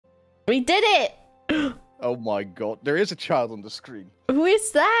We did it! Oh my god, there is a child on the screen. Who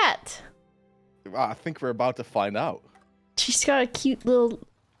is that? I think we're about to find out. She's got a cute little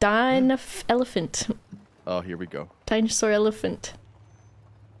elephant. Oh, here we go. Dinosaur elephant.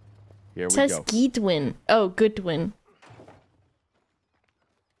 Here It we says go. Goodwin. Oh, Goodwin.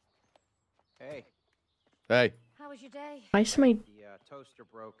 Hey. Hey. How was your day? Why is my... The toaster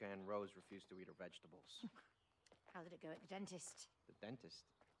broke and Rose refused to eat her vegetables. How did it go at the dentist? The dentist?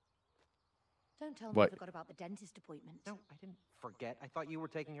 Don't tell me What? you forgot about the dentist appointment. No, I didn't forget. I thought you were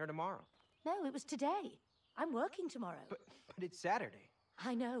taking her tomorrow. No, it was today. I'm working tomorrow. But it's Saturday.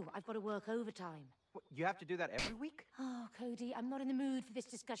 I know, I've got to work overtime. What, you have to do that every week? Oh, Cody, I'm not in the mood for this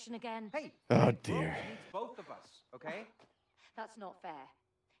discussion again. Hey. Oh dear. Rose needs both of us, okay? That's not fair.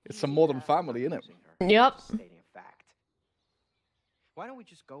 It's a modern family, isn't it? Accusing her, Yep. just stating a fact. Why don't we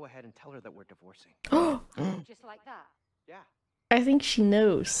just go ahead and tell her that we're divorcing? Just like that. Yeah. I think she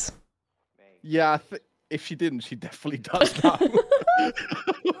knows. Maybe. Yeah, if she didn't, she definitely does now.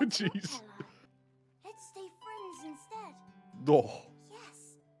 Oh jeez. Let's stay friends instead. Oh.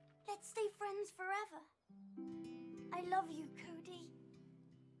 Yes, let's stay friends forever. I love you, Cody.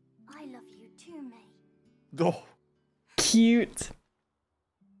 I love you too, May. Oh. Cute.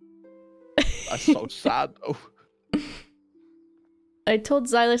 That's so sad though. I told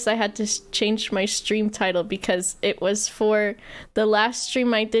Zylus I had to change my stream title because it was for the last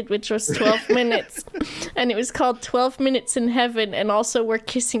stream I did, which was 12 minutes. And it was called 12 Minutes in Heaven, and also we're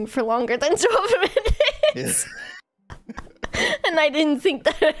kissing for longer than 12 minutes. And I didn't think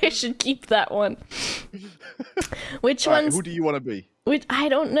that I should keep that one. Which All right, ones? who do you want to be? Which I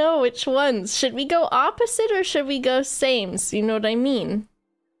don't know which ones. Should we go opposite or should we go sames? You know what I mean?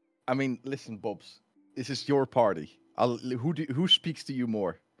 I mean, listen, Bobs. This is your party. Who speaks to you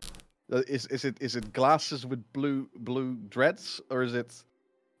more? Is it glasses with blue dreads, or is it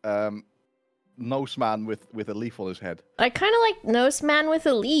nose man with a leaf on his head? I kind of like nose man with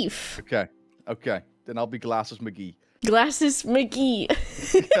a leaf. Okay. Then I'll be Glasses McGee. Glasses McGee.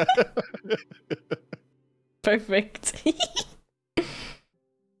 Perfect.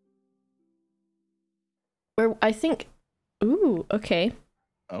 I think... Ooh, okay.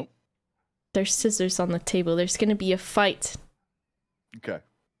 Oh. There's scissors on the table. There's gonna be a fight. Okay.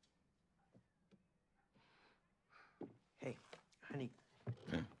 Hey, honey. Oh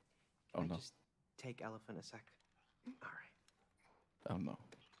Can I no. just take Elephant a sec? All right. Oh no.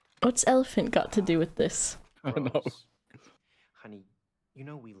 What's elephant got to do with this? Oh no. Rose, honey, you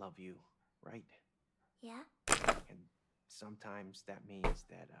know we love you, right? Yeah? And sometimes that means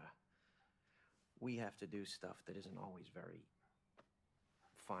that we have to do stuff that isn't always very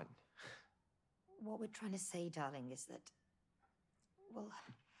fun. What we're trying to say, darling, is that, well,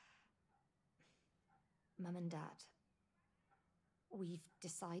 Mum and Dad, we've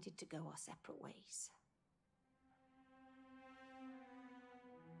decided to go our separate ways.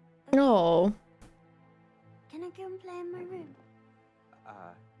 No. Can I go and play in my room?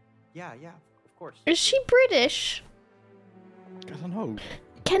 Yeah, of course. Is she British? I don't know.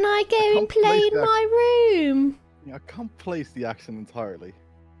 Can I go and can't play place in that. my room? Yeah, I can't place the accent entirely.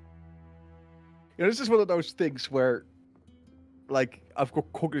 You know, this is one of those things where, like, I've got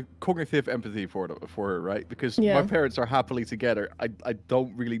cognitive empathy for her, right? Because Yeah. my parents are happily together. I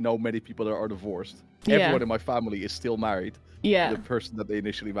don't really know many people that are divorced. Yeah. Everyone in my family is still married. Yeah. To the person that they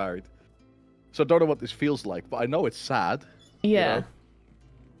initially married. So I don't know what this feels like, but I know it's sad. Yeah. You know?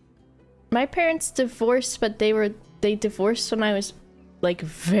 My parents divorced, but they divorced when I was like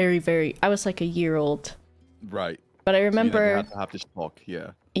I was like a year old. Right. But I So you never remember had to have this talk,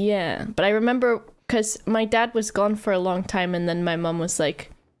 yeah. Yeah, but I remember because my dad was gone for a long time, and then my mom was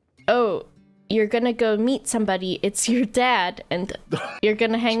like, "Oh, you're gonna go meet somebody. It's your dad, and you're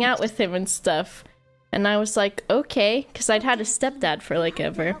gonna hang out with him and stuff." And I was like, "Okay," because I'd had a stepdad for like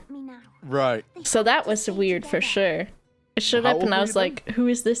ever. Help me now. Right. So that was weird for sure. I showed How up and old I were was you then? like, "Who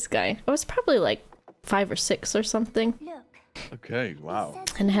is this guy?" I was probably like 5 or 6 or something, Look. Okay, wow.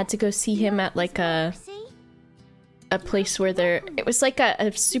 and I had to go see him at like a place where it was like a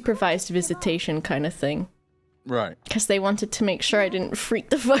supervised visitation kind of thing. Right. Because they wanted to make sure I didn't freak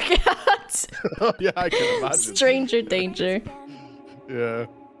the fuck out. Yeah, I can imagine. Stranger danger. Yeah.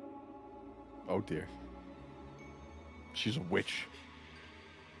 Oh dear. She's a witch.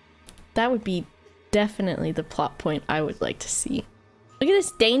 That would be definitely the plot point I would like to see. Look at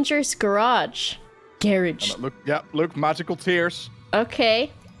this dangerous garage. Garage. Look, magical tears.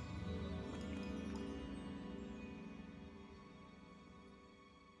 Okay.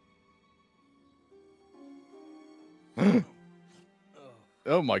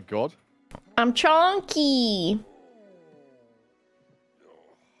 Oh my god. I'm chonky.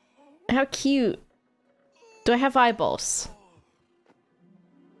 How cute. Do I have eyeballs?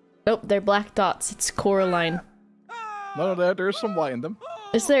 Nope, they're black dots. It's Coraline. No, there's some white in them.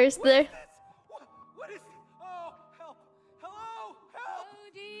 Is there? What is this? What is it? Oh, help! Hello! Help!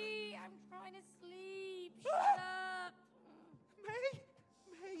 Cody, I'm trying to sleep. Shut up.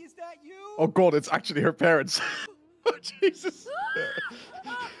 May, is that you? Oh god, it's actually her parents. Oh Jesus.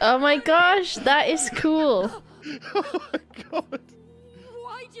 Oh my gosh, that is cool. Oh my god.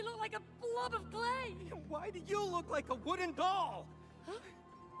 Why do you look like a blob of clay? Why do you look like a wooden doll?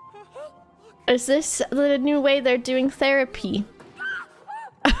 Is this the new way they're doing therapy?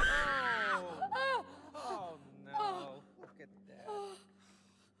 Oh no! Look at that.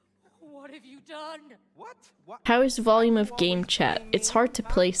 What have you done? What? What? How is volume of game chat? It's hard to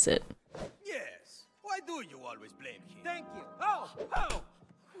place it. Yes. Why do you always blame him? Thank you. Oh!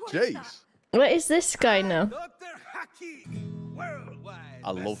 Jeez. What is this guy now? Dr. Haki, worldwide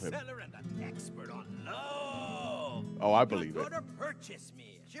I love him. bestseller and an expert on love. Oh, I believe Your it. daughter purchased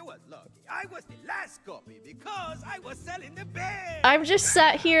me. She was lucky. I was the last copy because I was selling the best. I'm just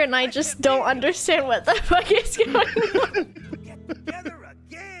sat here and I just don't understand what the fuck is going on. Get together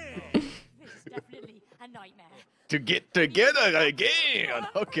again. This is definitely a nightmare. To get together again.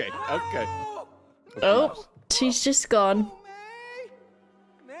 Okay. Oh, she's just gone.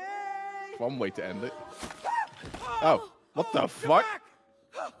 May! One way to end it. Oh, what the fuck?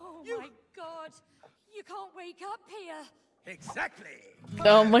 Oh my god. You can't wake up here. Exactly.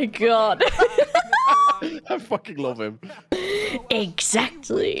 Oh my god. I fucking love him.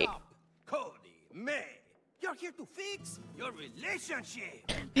 Exactly. Cody, May, you're here to fix your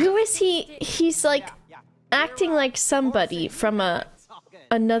relationship. Who is he? He's like acting like somebody from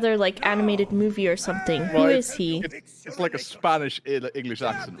another like animated movie or something. Who Right. is he? It's like a Spanish English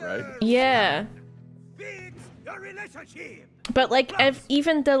accent, right? Yeah. Fix your relationship. But like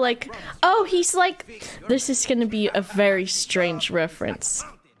even the like, oh, he's like, this is gonna be a very strange reference.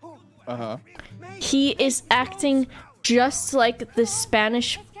 Uh-huh. He is acting just like the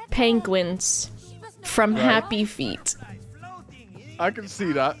Spanish penguins from Happy Feet. I can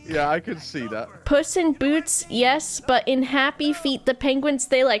see that. Yeah, I can see that. Puss in Boots, yes, but in Happy Feet, the penguins,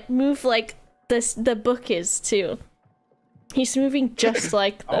 they like move like this. The book is too. He's moving just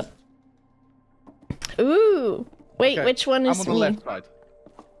like them. Ooh, wait, Okay, which one is I'm on the me? left side.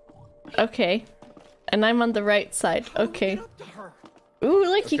 Okay, and I'm on the right side. Okay. Ooh,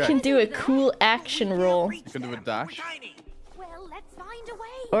 look, you Okay. can do a cool action roll, You can do a dash. Well, let's find a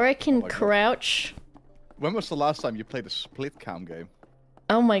way. or I can my God. crouch. When was the last time you played a split cam game?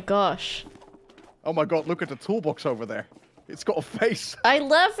 Oh my gosh, Oh my god, look at the toolbox over there. It's got a face. I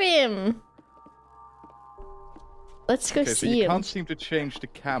love him. Let's go Okay, so see you him. can't seem to change the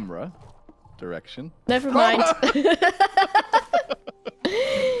camera direction. Never mind.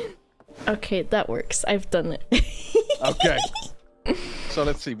 Okay, that works. I've done it. Okay. So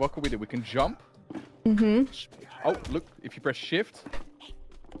let's see, what can we do? We can jump. Mm-hmm. Oh, look, if you press shift.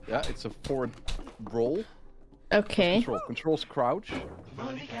 Yeah, it's a forward roll. Okay. Controls crouch.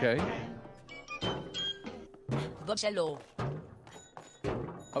 Okay.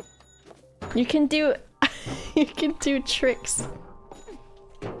 Oh, You can do you can do tricks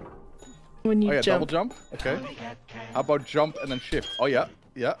when you oh yeah, double jump. jump. Okay. How about jump and then shift? Oh yeah,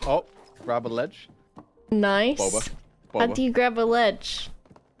 yeah. Oh, grab a ledge. Nice. Boba. How Boba. do you grab a ledge?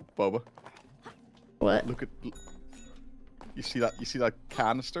 Boba. What? Look at. You see that? You see that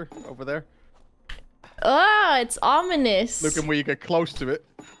canister over there? Ah, it's ominous. Look, and when you get close to it.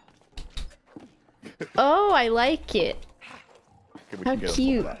 Oh, I like it. Okay, we How can get on top of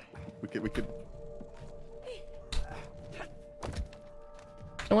cute. that. We could.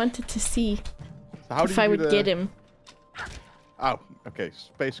 I wanted to see So how do if you I do would the... get him. Oh, okay.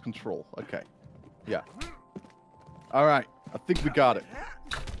 Space control. Okay. Yeah. All right. I think we got it.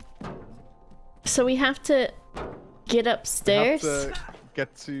 So we have to get We upstairs. have to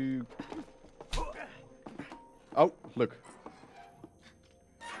get to. Oh, look.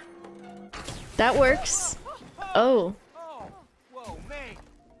 That works. Oh, Oh, whoa,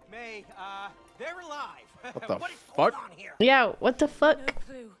 May, they're alive. What the what is fuck? going on here? yeah. What the No fuck?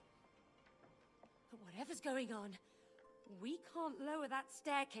 clue. But whatever's going on, we can't lower that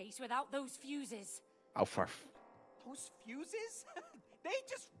staircase without those fuses. How far? Those fuses? they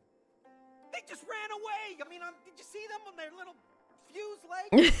just ran away. I mean, did you see them on their little fuse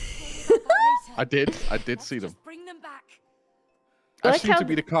legs? I did see them. Just bring them back. I That like seemed how to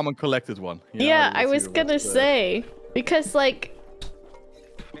be the common collected one. You know, Yeah, let's I see was what's, gonna say because like,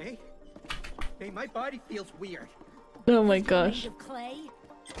 May, my body feels weird. oh my gosh. Made of clay.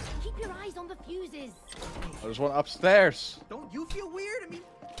 Keep your eyes on the fuses. There's one upstairs. Don't you feel weird? I mean,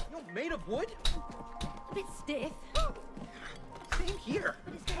 made of wood? A bit stiff, Same here.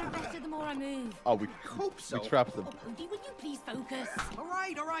 but it's getting better the more I move. Oh, we Hope so. trapped them. Oh, Cody, would you please focus? All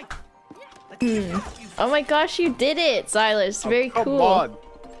right, all right. Let's get back, you Oh my gosh, you did it, Zylus. Very Come cool. on.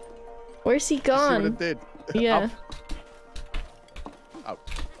 Where's he See what gone? it did. Yeah. Up. Out.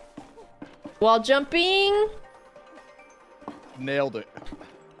 While jumping. Nailed it.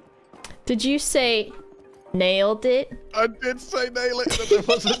 Did you say nailed it? I did say nail it, but there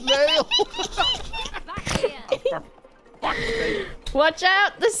was a nail. Back here. Fuck's sake. Watch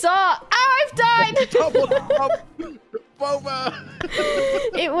out, the saw. Ow, I've died. Double jump. Boba.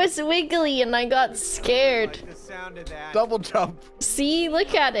 It was wiggly and I got scared. like the sound of that. Double jump. See,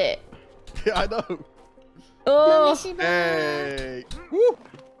 look at it. Yeah, I know. Oh, Hey. Woo.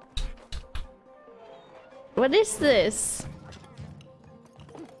 what is this?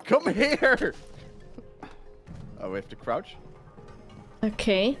 Come here. Oh, we have to crouch?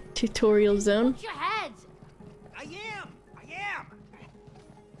 Okay, tutorial zone. Watch your head. I am.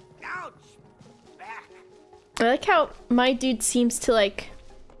 Ouch. Back. I like how my dude seems to like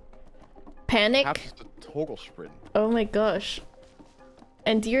panic. Perhaps the toggle sprint. Oh my gosh.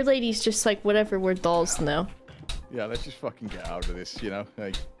 And Dear Lady's just like, whatever, we're dolls now. Yeah, let's just fucking get out of this, you know?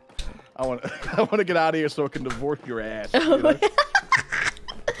 Like, I want I want to get out of here so I can divorce your ass. You know?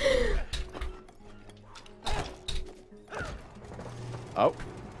 Oh.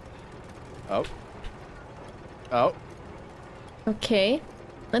 Oh. Oh. Okay,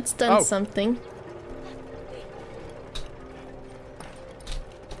 that's done Oh. something.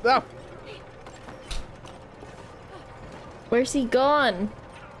 No. Where's he gone?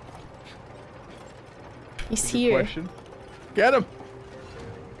 He's Good here. question. Get him.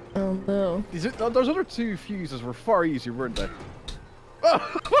 Oh no. Those other two fuses were far easier, weren't they?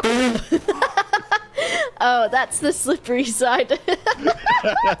 Oh, that's the slippery side.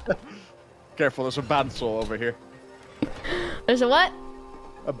 Careful, there's a bandsaw over here. There's a what?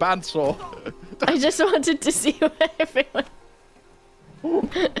 A bandsaw. I just wanted to see what everyone.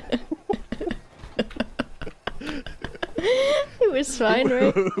 It was fine,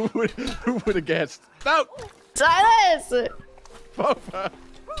 right? Who would have guessed? No! Silence! Boba!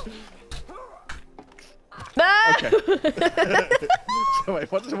 No! Okay. So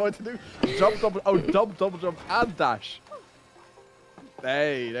wait, what does I want to do? Jump, double jump, and dash.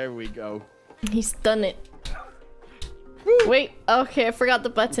 Hey, there we go. He's done it. Wait, okay, I forgot the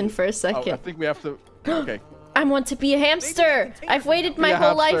button for a Oh, I second. think we have to. Okay, I want to be a hamster! I've waited my Be a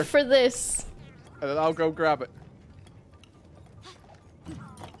whole life hamster. for this. and then I'll go grab it.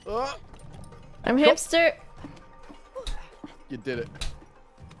 Oh, I'm hamster. you did it.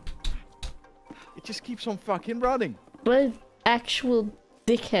 It just keeps on fucking running. What an actual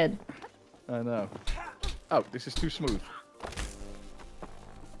dickhead. I know. Oh, this is too smooth.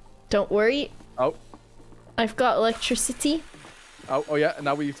 Don't worry, Oh, I've got electricity. oh yeah, and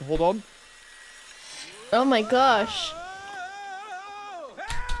now we need to hold on. Oh my gosh.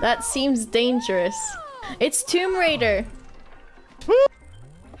 That seems dangerous. It's Tomb Raider.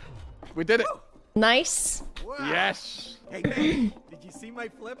 We did it. Nice. Yes. Hey, man, did you see my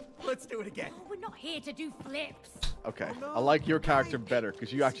flip? Let's do it again. Oh, we're not here to do flips. Okay, I like your character better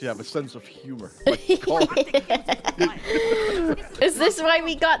because you actually have a sense of humor. Like, Colin. Is this why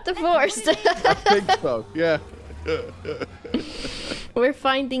we got divorced? I think so. Yeah. We're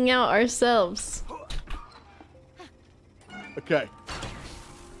finding out ourselves. Okay.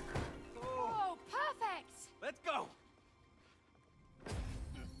 Oh, perfect. Let's go.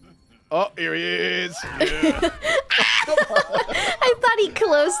 Oh, here he is. Yeah. I thought he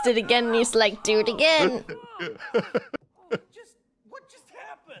closed it again and he's like, do it again. What just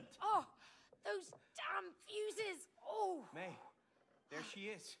happened? Oh, those damn fuses. Oh, May, there she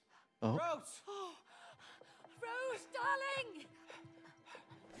is. Oh. Rose. Rose, darling.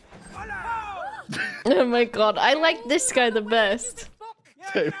 Hola! Oh my god, I like this guy the best.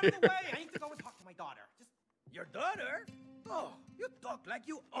 Yeah, get out of the way. I need to go and talk to my daughter. Your daughter? Oh, you talk like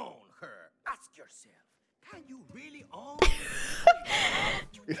you own her. Ask yourself, can you really own her?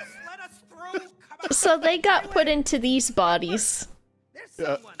 Just let us through. Come on. So they got put into these bodies. There's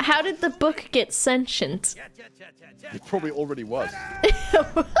Yeah. someone. How did the book get sentient? It probably already was.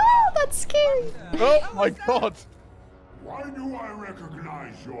 Oh, that's scary. Oh my god. Why do I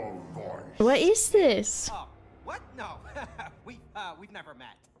recognize your voice? What is this? Oh, what? No, we've never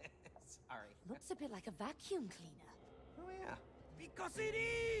met. Sorry. Looks a bit like a vacuum cleaner. Oh yeah. Because it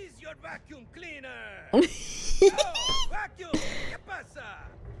is your vacuum cleaner. Oh, vacuum. ¿Qué pasa?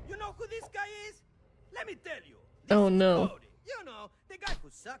 You know who this guy is? Let me tell you. This Oh, is no. Cody. You know, the guy who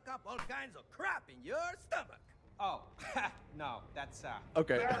suck up all kinds of crap in your stomach. Oh, no, that's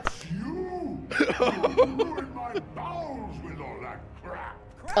Okay. That's you! You ruined my bowels with all that crap!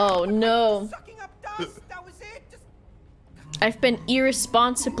 Oh no. sucking up dust. That was it. Just I've been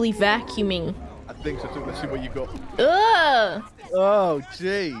irresponsibly vacuuming. I think so too. Let's see what you got. Ugh! Oh,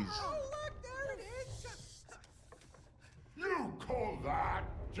 jeez. oh look, there it is. You call that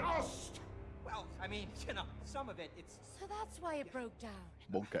just? Well, I mean, you know, some of it, it's So that's why it broke down.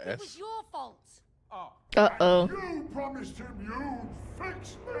 Wonka It was S. your fault. oh, Uh-oh. You promised him you'd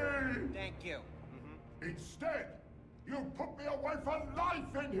fix me! thank you. Instead, you put me away for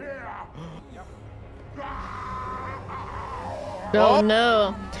life in here! Oh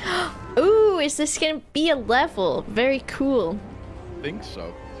no. Ooh, is this gonna be a level? Very cool. I think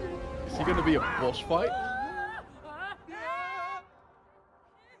so. Is he gonna be a boss fight?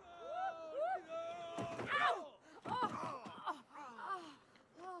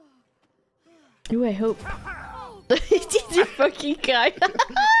 Ooh, I hope. The fucking guy. Get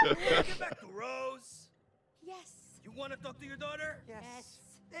back to Rose. Yes. You want to talk to your daughter? Yes.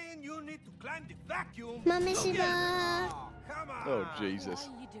 Then you need to climb the vacuum. Mommy Go get Shiba. her. Oh, come on. Oh, Jesus.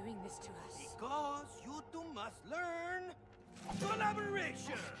 Why are you doing this to us? Because you two must learn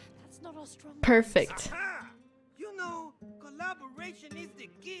collaboration. That's not our strong. Perfect. Aha! You know, collaboration is the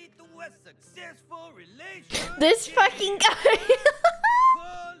key to a successful relationship. This fucking guy.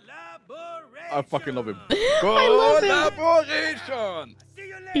 Collaboration. I fucking love him. I love him. Collaboration! See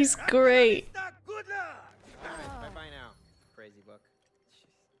you later. He's Hasta great. la vista. Good luck. Bye-bye now. Crazy book.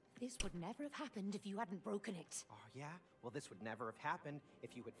 This would never have happened if you hadn't broken it. Oh, yeah? Well, this would never have happened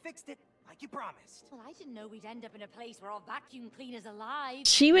if you had fixed it like you promised. Well, I didn't know we'd end up in a place where our vacuum cleaner's alive.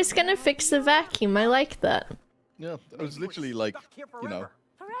 She was gonna fix the vacuum. I like that. Yeah, it was literally like, you know,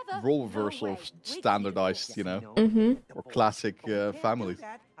 Forever. role No reversal way. of Wait till you standardized, walk. you know, Mm-hmm. or classic families.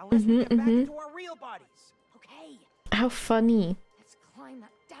 Unless we get back mhm. into our real bodies. Okay, How funny. let's climb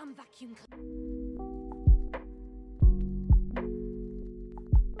that damn vacuum.